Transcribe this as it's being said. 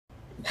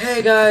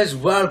Hey guys,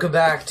 welcome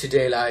back to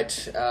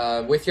Daylight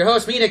with your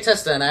host, me,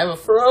 Testa, and I have a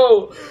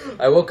fro.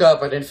 I woke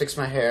up, I didn't fix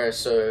my hair,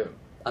 so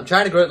I'm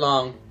trying to grow it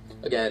long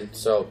again,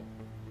 so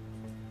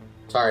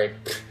sorry.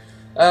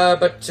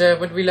 But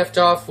when we left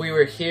off, we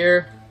were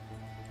here,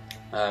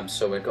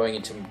 so we're going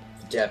into the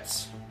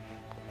depths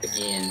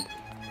again.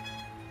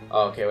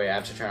 Oh, okay, wait, I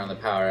have to turn on the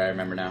power, I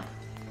remember now.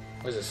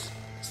 What is this?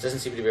 This doesn't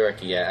seem to be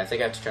working yet. I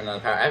think I have to turn on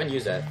the power. I haven't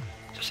used that.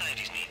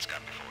 Society's needs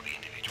come before the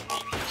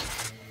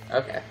individual's.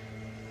 Okay.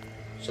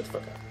 Shut the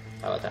fuck up.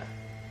 How about that?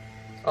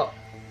 Oh.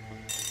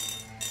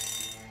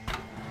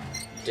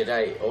 Did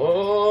I...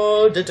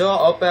 Oh, the door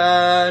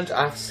opened.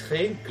 I've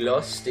seen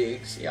glow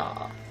sticks.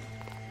 Yeah.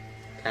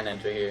 Can't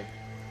enter here.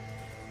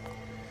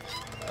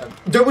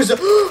 There was a...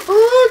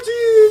 Oh,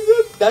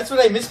 Jesus. That's what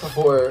I missed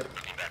before.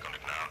 Looking back on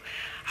it now,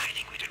 I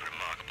think we did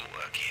remarkable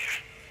work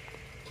here.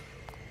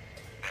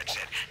 That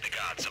said, the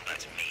gods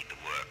sometimes made the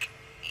work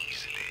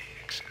easily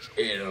accessible.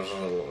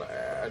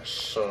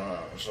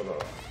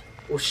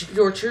 Was she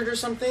tortured or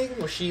something?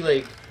 Was she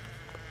like...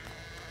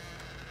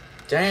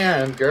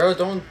 Damn, girl,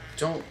 don't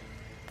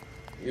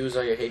use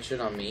all your hatred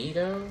on me,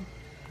 though.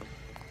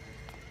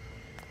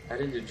 I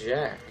didn't do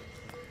jack.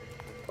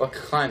 Oh, I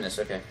can climb this,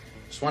 okay.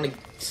 Just want to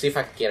see if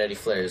I can get any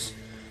flares.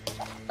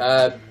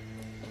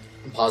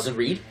 Pause and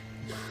read.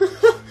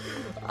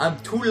 I'm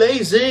too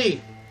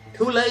lazy.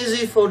 Too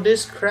lazy for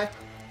this crap.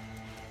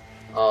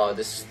 Oh,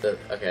 this is the...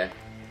 Okay.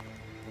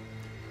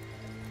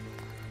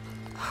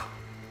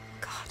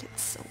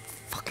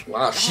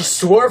 Wow, she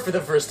swore for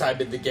the first time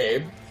in the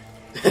game.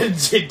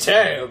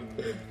 Damn.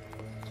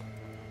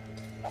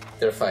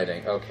 They're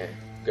fighting. Okay,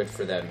 good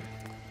for them.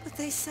 But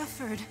they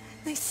suffered.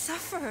 They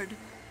suffered.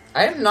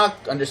 I am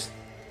not I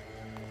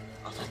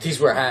thought these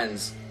were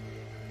hands.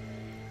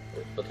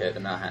 Okay, they're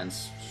not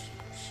hands.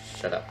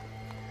 Shut up.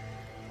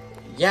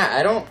 Yeah,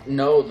 I don't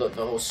know the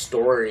whole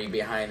story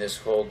behind this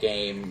whole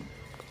game.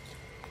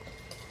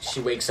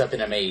 She wakes up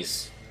in a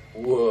maze.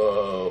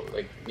 Whoa,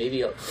 like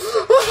maybe oh,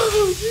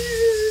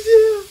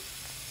 Jesus.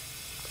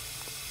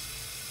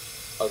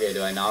 Okay,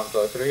 do I not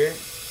go through here?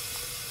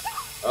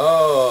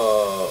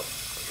 Oh,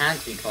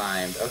 can't be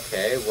climbed.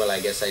 Okay, well I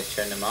guess I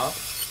turn them off.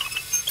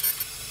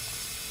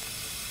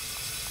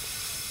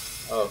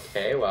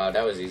 Okay, wow,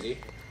 that was easy.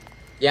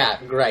 Yeah,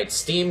 right,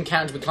 Steam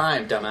can't be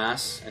climbed,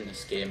 dumbass, in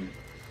this game.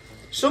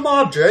 Some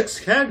objects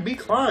can't be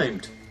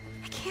climbed.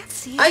 I can't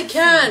see. I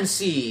can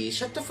see!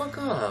 Shut the fuck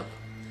up.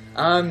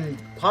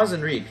 Pause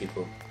and read,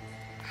 people.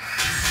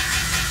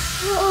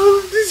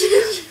 Oh,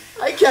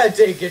 I can't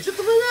take it. Shut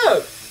the fuck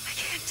up. I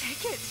can't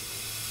take it.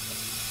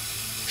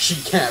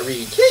 She can't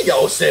read. Kill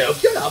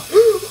yourself. You're not.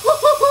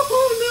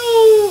 Oh,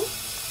 no.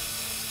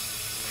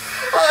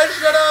 Oh,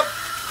 shut up.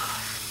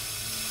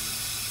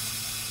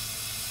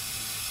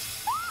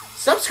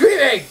 Stop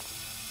screaming.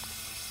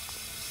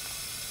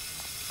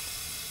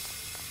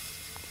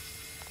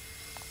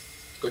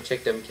 Go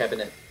check them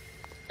cabinet.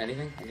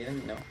 Anything?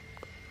 Anything? No.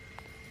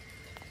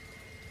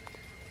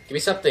 Give me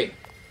something.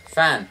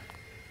 Fan.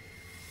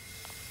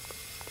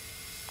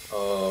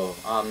 Oh,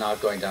 I'm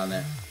not going down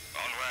there.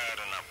 Onward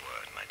and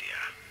upward, my dear.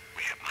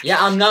 We have much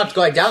Yeah, I'm not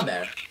going down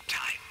there.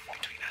 time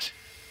between us.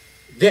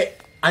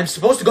 I'm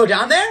supposed to go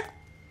down there?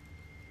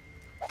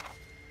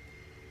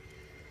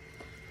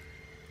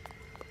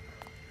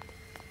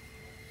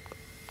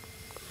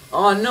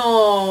 Oh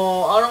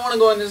no, I don't want to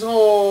go in this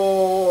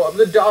hole.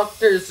 The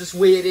doctor's just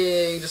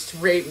waiting just to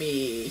rape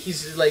me.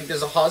 He's like,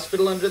 there's a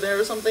hospital under there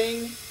or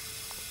something.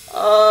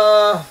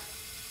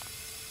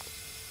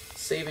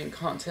 Saving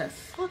content.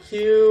 Fuck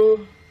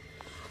you.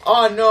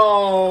 Oh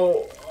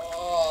no.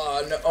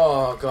 Oh no.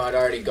 Oh god, I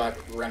already got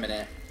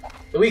remnant.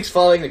 The weeks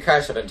following the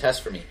crash have been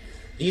tests for me.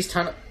 These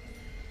ton.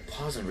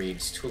 Pause and read.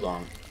 It's too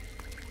long.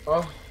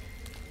 Oh.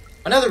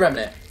 Another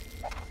remnant.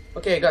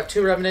 Okay, I got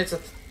 2 remnants.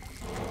 It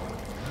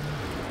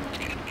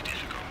can be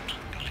difficult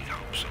building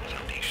up some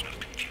foundation of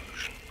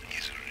confusion,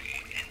 misery,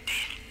 and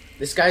death.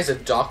 This guy's a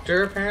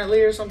doctor,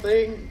 apparently, or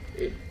something.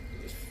 If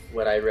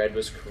what I read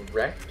was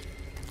correct.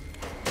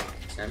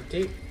 It's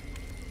empty.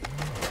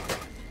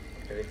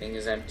 Everything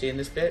is empty in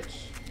this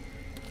bitch.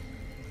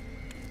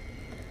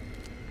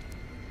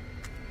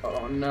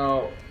 Oh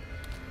no.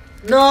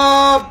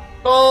 No!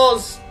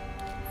 Balls!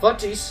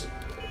 Futties.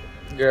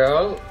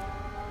 Girl.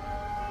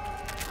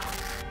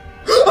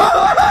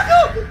 Oh,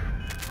 no!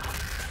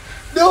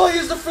 No, I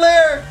used the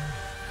flare!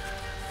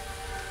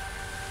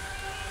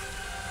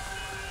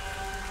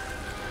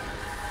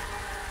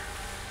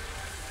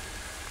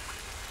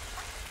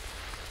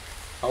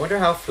 I wonder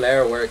how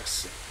flare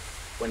works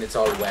when it's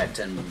all wet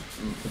and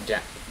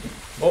damp.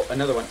 Oh,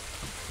 another one.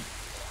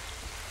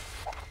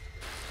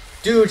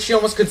 Dude, she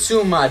almost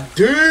consumed my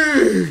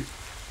dude!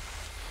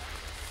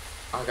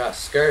 I got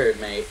scared,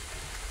 mate.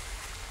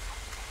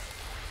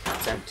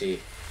 It's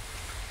empty.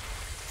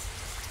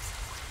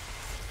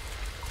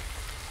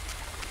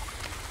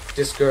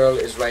 This girl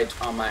is right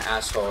on my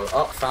asshole.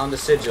 Oh, found the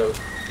sigil.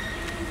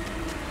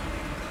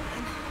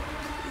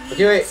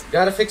 Okay, wait.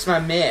 Gotta fix my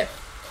map.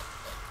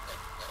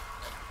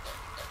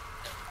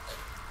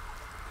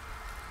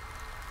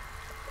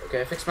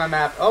 Okay, fix my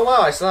map. Oh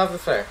wow, I still have the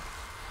flare.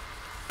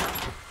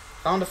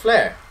 Found a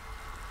flare.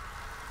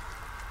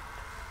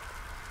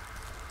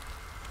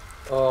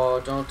 Oh,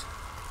 don't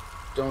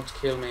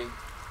kill me.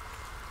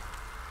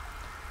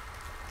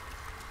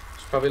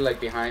 It's probably like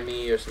behind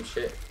me or some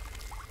shit.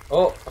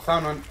 Oh, I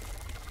found one.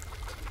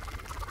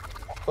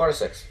 4 to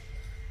 6.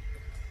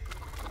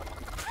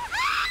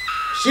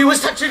 She was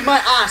touching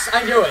my ass.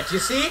 I knew it. You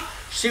see?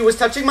 She was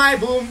touching my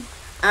boom,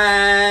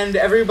 and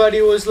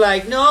everybody was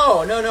like,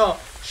 no, no, no.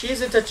 She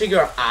isn't touching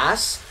your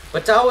ass.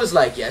 But I was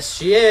like, yes,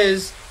 she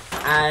is.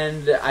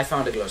 And I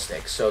found a glow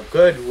stick. So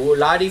good.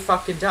 La-di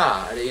fucking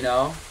da, you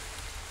know?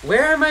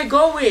 Where am I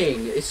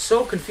going? It's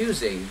so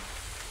confusing.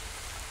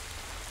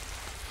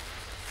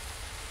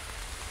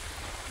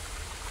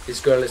 This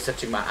girl is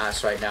touching my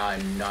ass right now.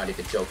 I'm not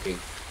even joking.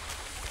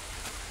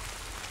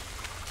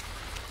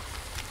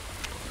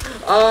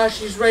 Ah,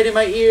 she's right in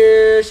my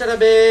ear. Shut up,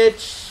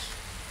 bitch.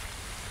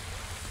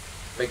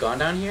 Have I gone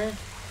down here?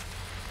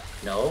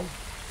 No.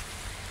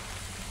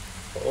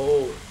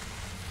 Oh.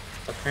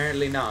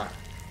 Apparently not.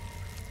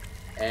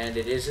 And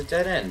it is a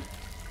dead end.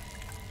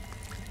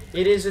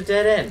 It is a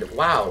dead end.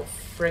 Wow.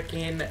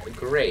 Freaking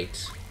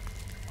great.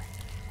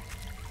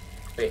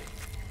 Wait.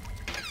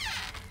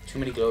 Too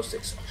many glow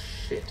sticks. Oh,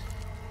 shit.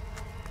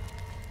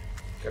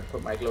 Gotta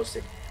put my glow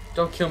stick.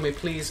 Don't kill me,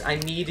 please. I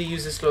need to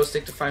use this glow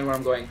stick to find where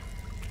I'm going.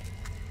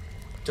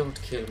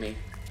 Don't kill me.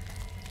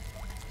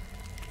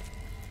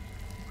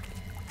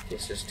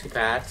 Yes, there's 2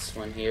 paths.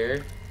 One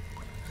here.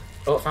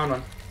 Oh, found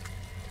one.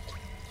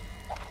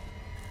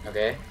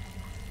 Okay.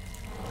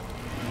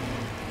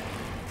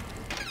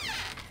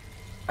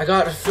 I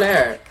got a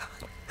flare.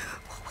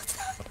 What's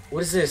that?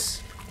 What is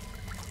this?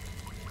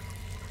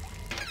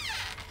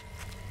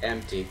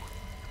 Empty.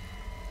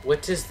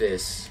 What is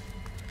this?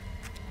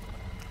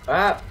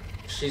 Ah,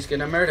 she's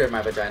gonna murder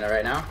my vagina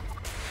right now.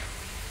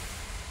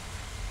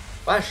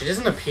 Wow, she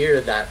doesn't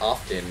appear that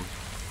often.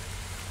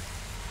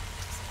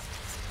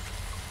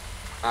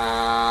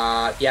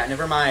 Yeah,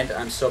 never mind.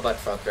 I'm so butt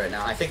fucked right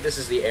now. I think this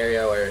is the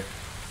area where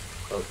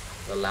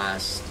the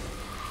last.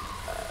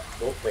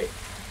 Oh wait.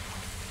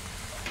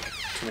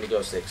 Too many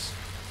glow sticks.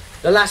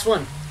 The last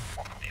one.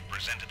 They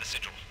presented the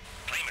sigil.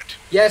 Claim it.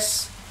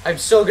 Yes, I'm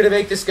so gonna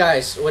make this,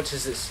 guys. What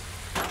is this?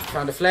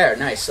 Found a flare.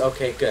 Nice.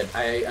 Okay, good.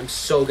 I am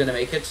so gonna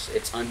make it.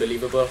 It's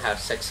unbelievable how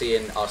sexy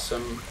and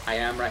awesome I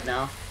am right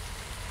now.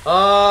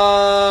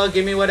 Oh,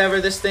 give me whatever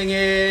this thing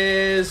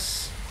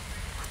is.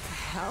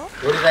 Hell?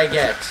 What did I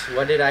get?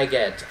 What did I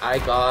get? I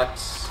got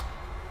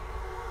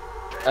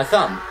a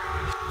thumb.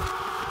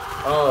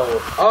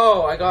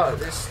 Oh, I got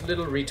this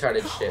little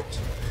retarded shit.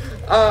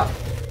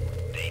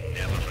 They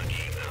never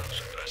forgave those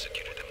who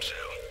persecuted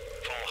themselves.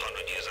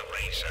 400 years of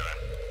reign, Sarah.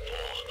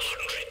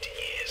 400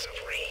 years of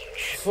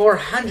reign.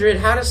 400?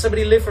 How does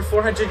somebody live for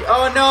 400?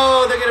 Oh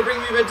no, they're gonna bring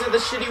me back to the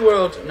shitty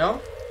world.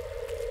 No?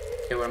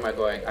 Okay, where am I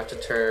going? I have to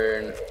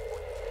turn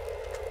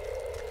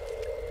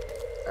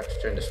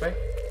this way?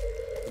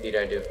 Indeed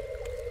I do.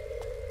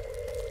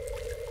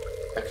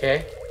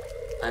 Okay.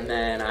 And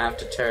then I have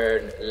to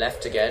turn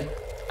left again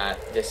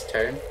at this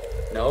turn.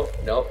 No,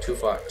 too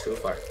far.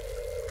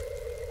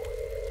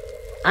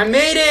 I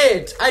made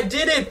it! I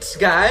did it,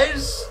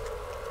 guys!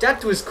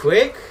 That was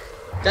quick.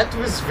 That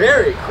was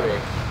very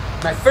quick.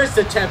 My first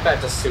attempt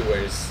at the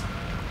sewers.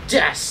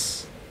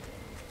 Yes!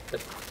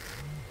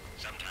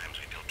 Sometimes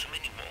we build too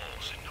many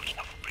walls and not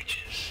enough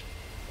bridges.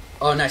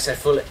 Oh, nice, I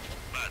full it.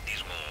 But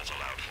these walls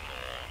allowed for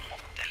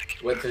more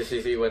delicate 1,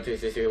 2, 3, 1, 2,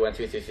 3, 1,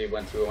 2, 3,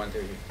 1, 2, 1, 2,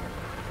 3.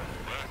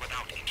 work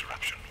without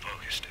interruption,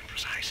 focused and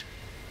precise.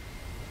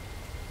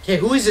 Okay,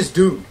 who is this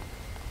dude?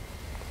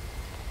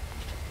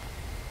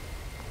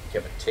 Okay,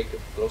 but take the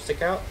glow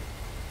stick out.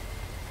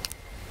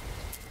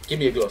 Give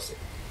me a glow stick.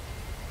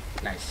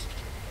 Nice.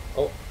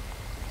 Oh.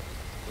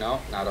 No,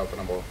 not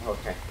openable.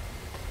 Okay.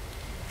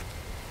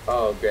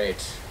 Oh,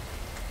 great.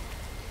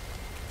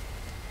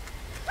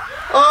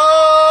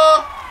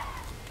 Oh!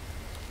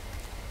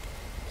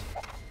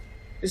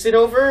 Is it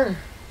over?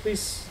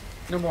 Please,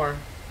 no more.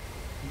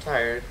 I'm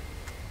tired.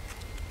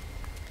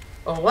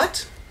 Oh,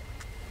 what?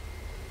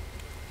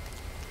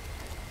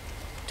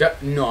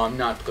 No, I'm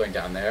not going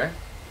down there.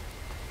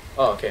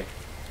 Oh, okay.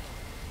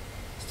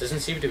 This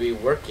doesn't seem to be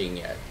working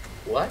yet.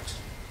 What?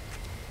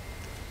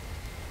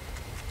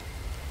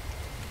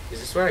 Is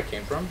this where I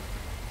came from?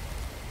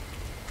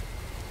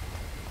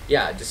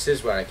 Yeah, this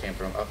is where I came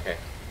from. Okay.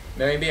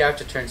 Maybe I have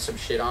to turn some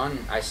shit on.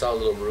 I saw a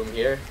little room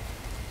here.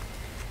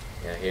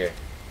 Yeah, here.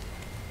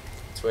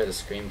 That's where the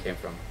scream came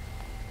from.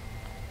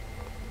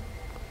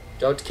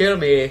 Don't kill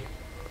me.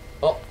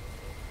 Oh.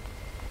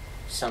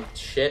 Some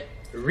shit.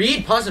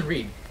 Read, pause and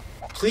read.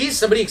 Please,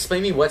 somebody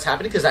explain me what's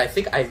happening, because I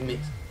think I've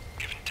missed.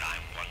 Given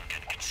time, one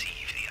can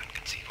conceive the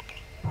unconceivable.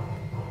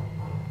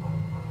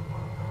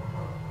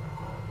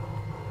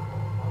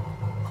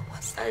 What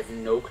was I that? have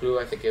no clue.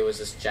 I think it was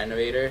this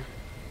generator.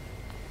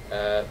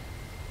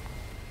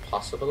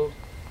 Possible?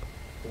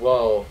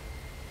 Whoa.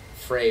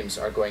 Frames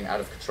are going out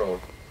of control.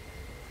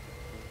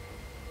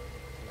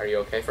 Are you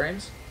okay,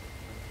 Frames?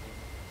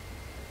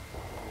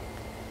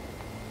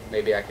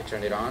 Maybe I could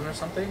turn it on or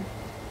something?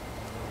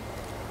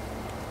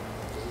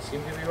 Doesn't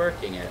seem to be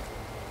working yet.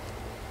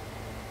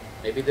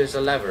 Maybe there's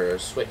a lever or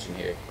switch in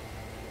here.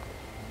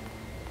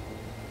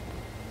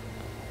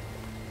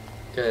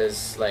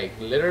 Because, like,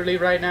 literally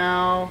right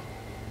now,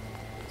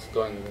 it's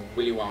going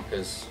Willy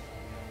Wonka's.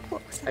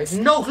 What was I that? have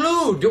no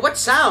clue! Dude, what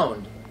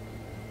sound?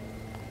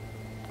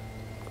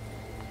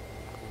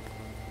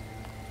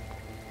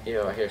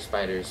 Ew, I hear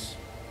spiders.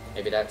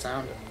 Maybe that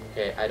sound?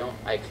 Okay,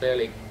 I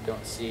clearly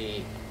don't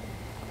see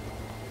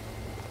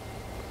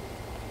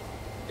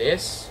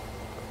this.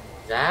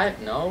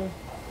 That? No.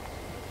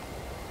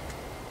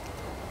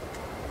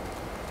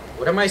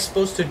 What am I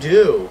supposed to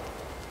do?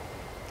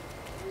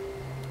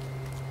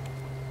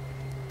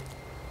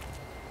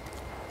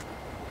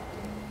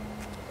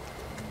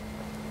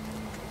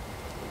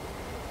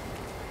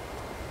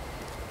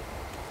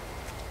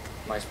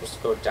 Am I supposed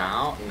to go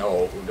down?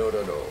 No.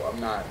 I'm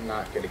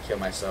not gonna kill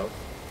myself.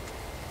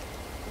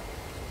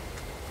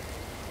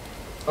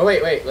 Oh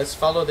wait, let's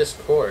follow this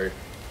cord.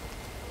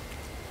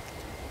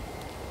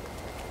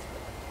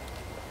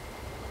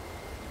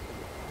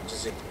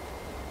 Just like,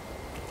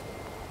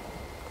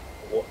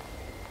 what?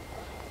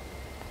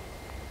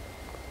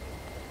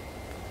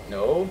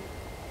 No.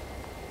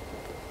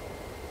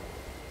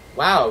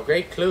 Wow,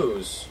 great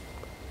clues.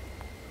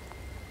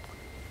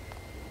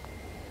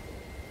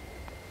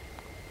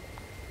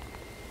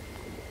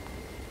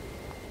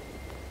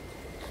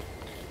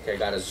 Okay, I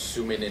gotta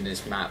zoom in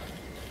this map.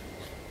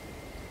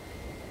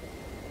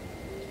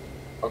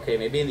 Okay,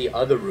 maybe in the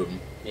other room.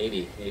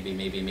 Maybe.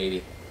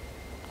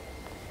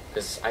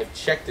 Because I've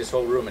checked this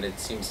whole room and it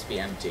seems to be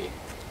empty.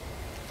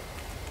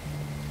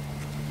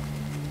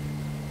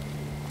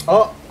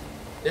 Oh!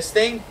 This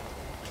thing?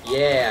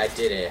 Yeah, I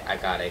did it. I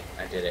got it.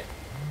 I did it.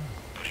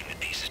 Putting the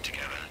pieces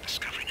together,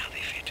 discovering how they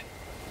fit.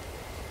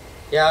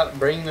 Yeah,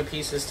 bring the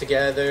pieces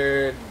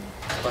together,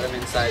 put them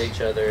inside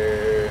each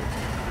other.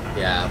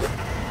 Yeah.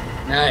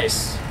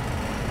 Nice.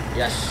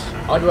 Yes.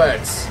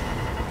 Onwards.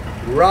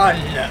 Run,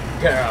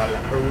 girl.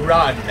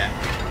 Run.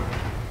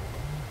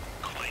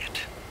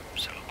 Quiet.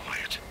 So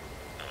quiet.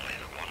 All I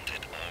ever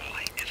wanted, all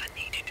I ever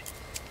needed.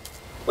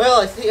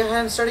 Well, I think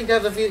I'm starting to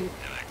have a feeling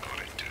And I got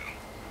it too.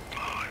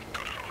 Oh, I've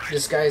got it all right.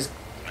 this guy's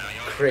Now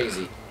you're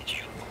crazy.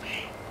 You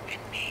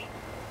and me.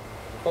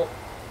 Oh.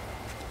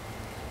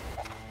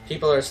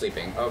 People are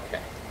sleeping. Okay.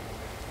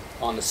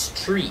 On the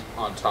street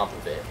on top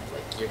of it.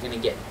 Like, you're gonna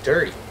get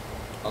dirty.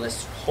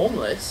 Unless you're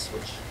homeless,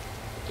 which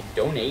you can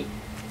donate.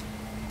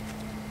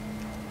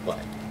 What?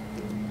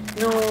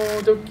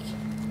 No, don't.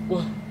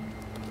 What?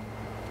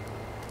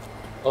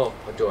 Oh,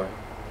 a door.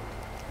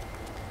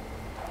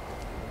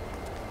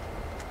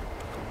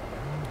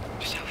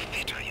 Just how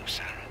fit are you,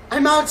 Sarah?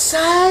 I'm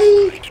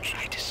outside! Going to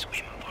try to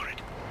swim for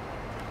it.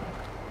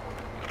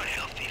 You're a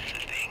healthy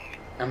little thing.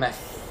 I'm a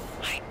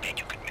I bet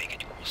you could make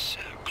it. You're so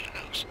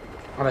close.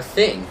 on a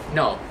thing.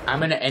 No, I'm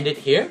gonna end it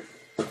here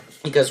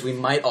because we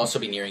might also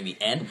be nearing the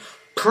end.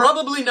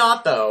 Probably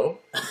not, though.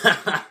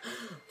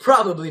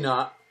 Probably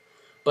not.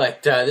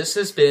 But this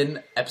has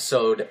been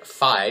episode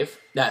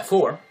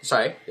 4.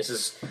 Sorry, this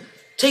is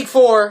take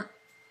 4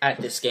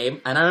 at this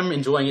game, and I'm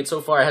enjoying it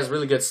so far. It has a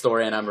really good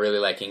story, and I'm really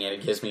liking it.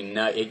 It gives me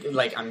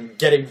I'm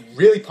getting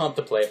really pumped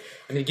to play.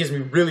 I mean, it gives me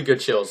really good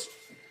chills.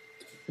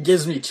 It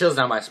gives me chills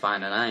down my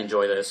spine, and I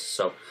enjoy this.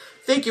 So,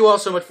 thank you all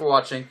so much for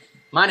watching.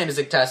 My name is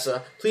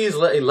Testa. Please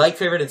like,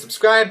 favorite, and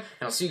subscribe, and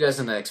I'll see you guys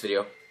in the next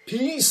video.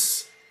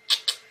 Peace!